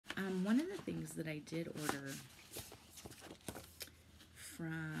one of the things that I did order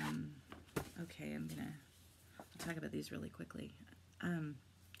from, okay, I'll talk about these really quickly. And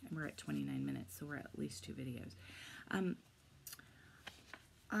we're at 29 minutes, so we're at least 2 videos.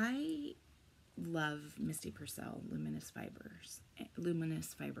 I love Misty Purcell Luminous Fiber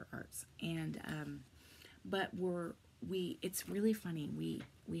Arts, and but it's really funny.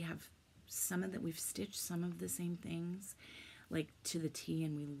 We have we've stitched some of the same things, like to the T,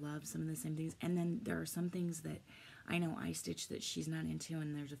 and we love some of the same things. And then there are some things that I know I stitch that she's not into,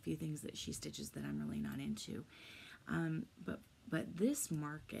 and there's a few things that she stitches that I'm really not into. But this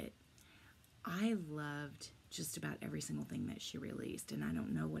market, I loved just about every single thing that she released, and I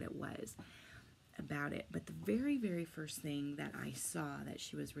don't know what it was about it, but the very, very first thing that I saw that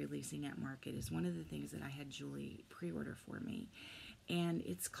she was releasing at market is one of the things that I had Julie pre-order for me, and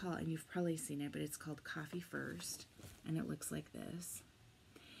it's called, and you've probably seen it, but it's called Coffee First, and it looks like this.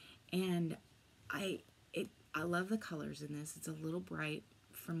 And I love the colors in this. It's a little bright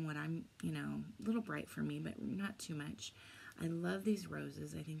from what I'm, a little bright for me, but not too much. I love these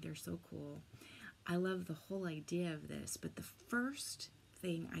roses. I think they're so cool. I love the whole idea of this, but the first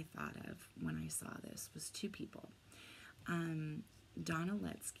thing I thought of when I saw this was 2 people. Donna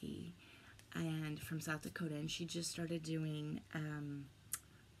Letsky, and from South Dakota, and she just started doing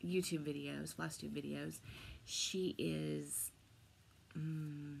YouTube videos, Flosstube videos. She is,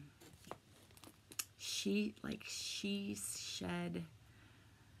 she shed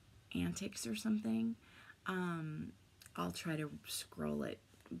antics or something. I'll try to scroll it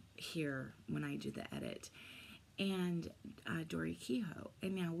here when I do the edit. And Dory Kehoe.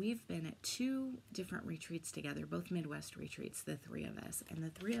 And now we've been at 2 different retreats together, both Midwest retreats, the 3 of us. And the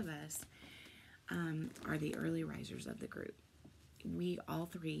 3 of us are the early risers of the group. We all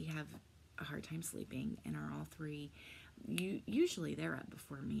 3 have a hard time sleeping, and are all 3, usually they're up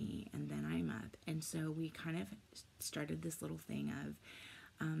before me, and then I'm up. And so we kind of started this little thing of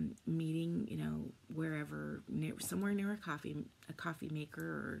meeting, wherever, somewhere near a coffee maker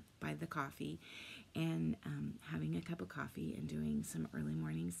or by the coffee, and having a cup of coffee and doing some early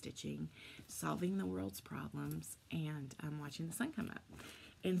morning stitching, solving the world's problems, and watching the sun come up.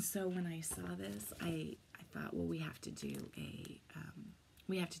 And so when I saw this, I thought, well, we have to do a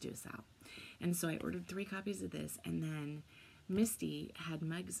sal. And so I ordered 3 copies of this, and then Misty had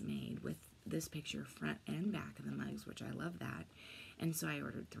mugs made with this picture front and back of the mugs, which I love that. And so I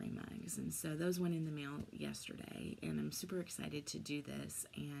ordered 3 mugs, and so those went in the mail yesterday, and I'm super excited to do this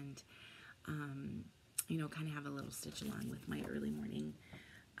and kind of have a little stitch along with my early morning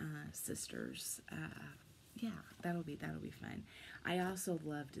sisters. Yeah, that'll be fun. I also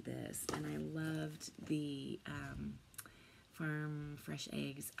loved this, and I loved the Farm Fresh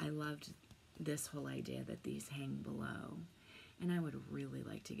Eggs. I loved this whole idea that these hang below, and I would really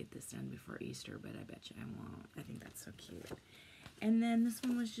like to get this done before Easter, but I bet you I won't. I think that's so cute. And then this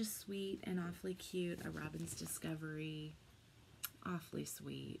one was just sweet and awfully cute, a Robin's Discovery. Awfully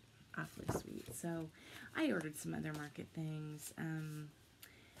sweet, awfully sweet. So I ordered some other market things,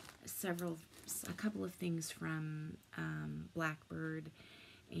 a couple of things from Blackbird,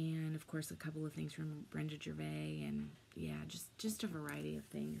 and of course a couple of things from Brenda Gervais, and yeah, just a variety of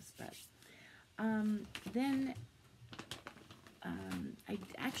things. But then I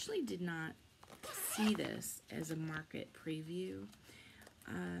actually did not see this as a market preview,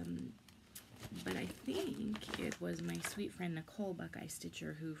 but I think it was my sweet friend Nicole Buckeye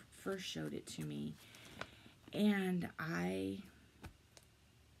Stitcher who first showed it to me, and I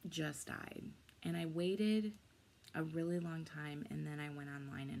just died. And I waited a really long time, and then I went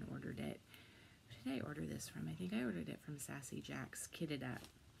online and ordered it. Who did I order this from? I think I ordered it from Sassy Jack's Kitted Up,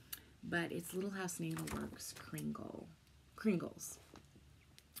 but it's Little House Needleworks Kringles.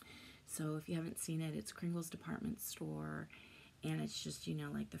 So if you haven't seen it, it's Kringles department store, and it's just,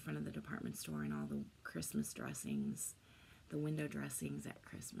 like the front of the department store and all the Christmas dressings, the window dressings at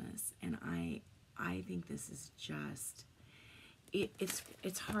Christmas. And I think this is just,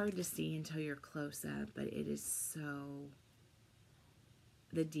 it's hard to see until you're close up, but it is so,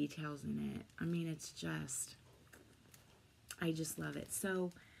 the details in it, I mean, it's just, I just love it.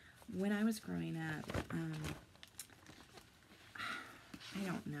 So when I was growing up, I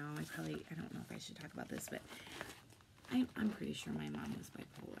don't know, I don't know if I should talk about this, but I'm pretty sure my mom was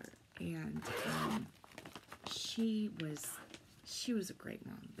bipolar, and she was a great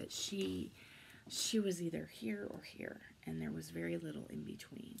mom, but she was either here or here, and there was very little in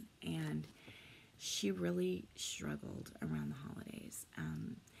between, and she really struggled around the holidays.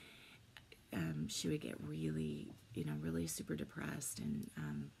 She would get really, really super depressed,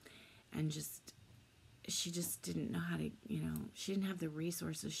 and just she just didn't know how to, she didn't have the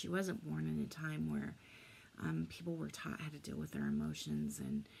resources. She wasn't born in a time where people were taught how to deal with their emotions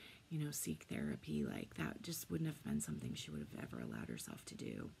and, seek therapy. Like, that just wouldn't have been something she would have ever allowed herself to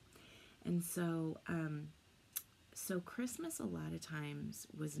do. And so, so Christmas a lot of times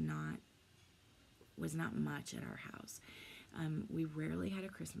was not much at our house. We rarely had a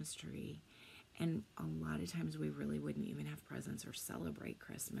Christmas tree, and a lot of times we really wouldn't even have presents or celebrate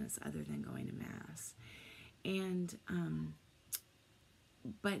Christmas other than going to Mass. And,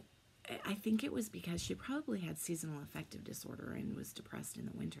 but I think it was because she probably had seasonal affective disorder and was depressed in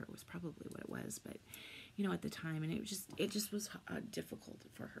the winter. It was probably what it was, but, at the time, and it just was difficult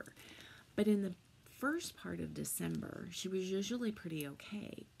for her. But in the first part of December, she was usually pretty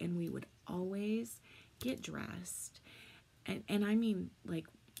okay, and we would always get dressed. And I mean, like,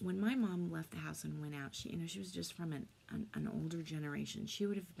 when my mom left the house and went out, she was just from an older generation. She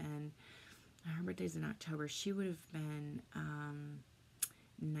would have been, her birthday's in October, she would have been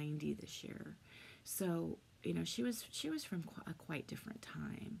 90 this year. So, she was from a quite different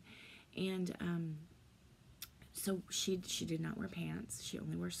time. And so she did not wear pants. She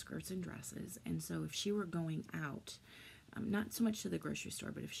only wore skirts and dresses. And so if she were going out, not so much to the grocery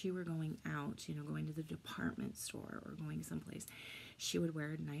store, but if she were going out, going to the department store or going someplace, she would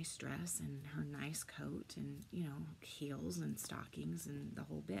wear a nice dress and her nice coat and, heels and stockings and the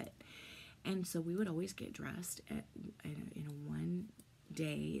whole bit. And so we would always get dressed at one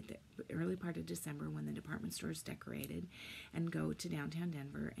day, the early part of December, when the department store is decorated, and go to downtown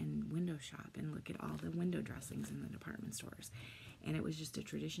Denver and window shop and look at all the window dressings in the department stores. And it was just a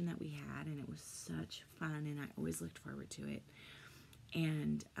tradition that we had, and it was such fun, and I always looked forward to it.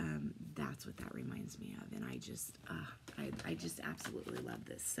 And that's what that reminds me of. And I just absolutely love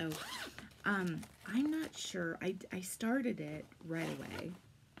this. So I'm not sure. I started it right away,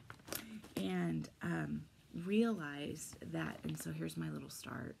 and realized that, and so here's my little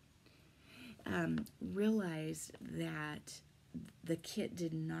start, realized that the kit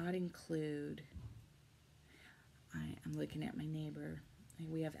did not include, I'm looking at my neighbor,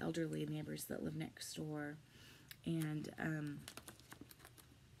 we have elderly neighbors that live next door, and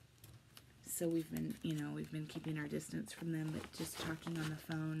so we've been keeping our distance from them, but just talking on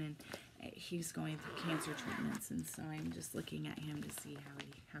the phone, and he's going through cancer treatments, and so I'm just looking at him to see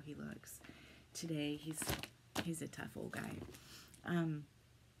how he looks today. He's a tough old guy.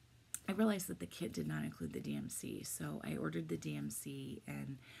 I realized that the kit did not include the DMC, so I ordered the DMC,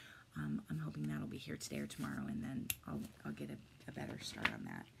 and I'm hoping that'll be here today or tomorrow, and then I'll get a better start on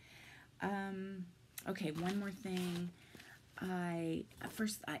that. Okay, one more thing. I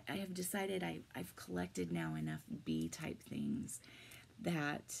have decided I've collected now enough bee-type things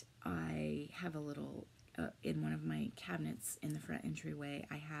that I have a little, in one of my cabinets in the front entryway,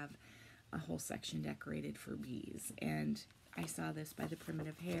 I have a whole section decorated for bees. And I saw this by the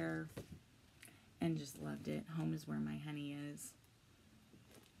Primitive Hair and just loved it. Home is where my honey is.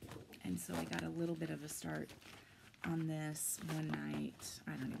 And so I got a little bit of a start on this one night.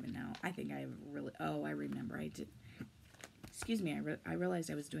 I don't even know. I think I really, I remember I did. Excuse me, I realized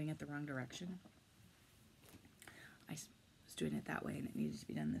I was doing it the wrong direction. I was doing it that way, and it needed to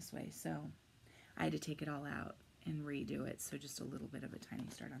be done this way. So I had to take it all out and redo it. So just a little bit of a tiny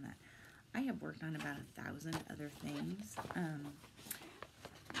start on that. I have worked on about 1,000 other things,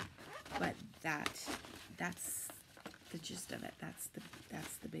 but that's the gist of it. That's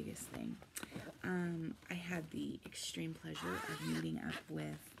the biggest thing. I had the extreme pleasure of meeting up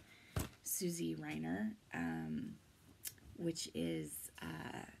with Susie Reiner, which is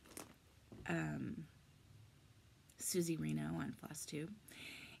Susie Reno on Flosstube,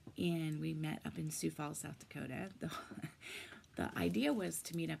 and we met up in Sioux Falls, South Dakota. The idea was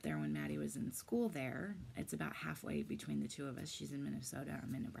to meet up there when Maddie was in school there. It's about halfway between the two of us. She's in Minnesota,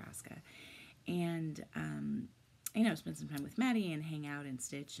 I'm in Nebraska. And, spend some time with Maddie and hang out and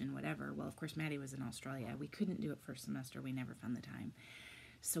stitch and whatever. Well, of course, Maddie was in Australia. We couldn't do it first semester. We never found the time.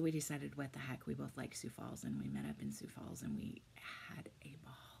 So we decided, what the heck, we both like Sioux Falls, and we met up in Sioux Falls, and we had a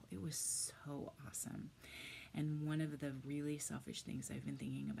ball. It was so awesome. And one of the really selfish things I've been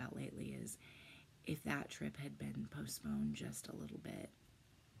thinking about lately is, if that trip had been postponed just a little bit,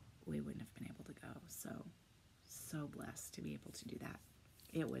 we wouldn't have been able to go. So blessed to be able to do that.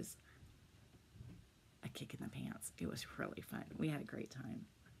 It was a kick in the pants. It was really fun. We had a great time.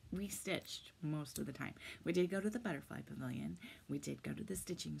 We stitched most of the time. We did go to the Butterfly Pavilion. We did go to the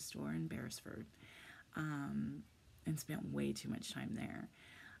stitching store in Beresford, and spent way too much time there.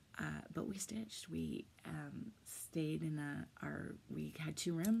 But we stitched. We stayed in we had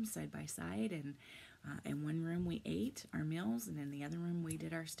 2 rooms side by side, and In one room we ate our meals, and in the other room we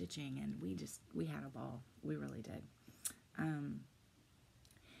did our stitching, and we had a ball. We really did.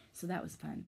 So that was fun.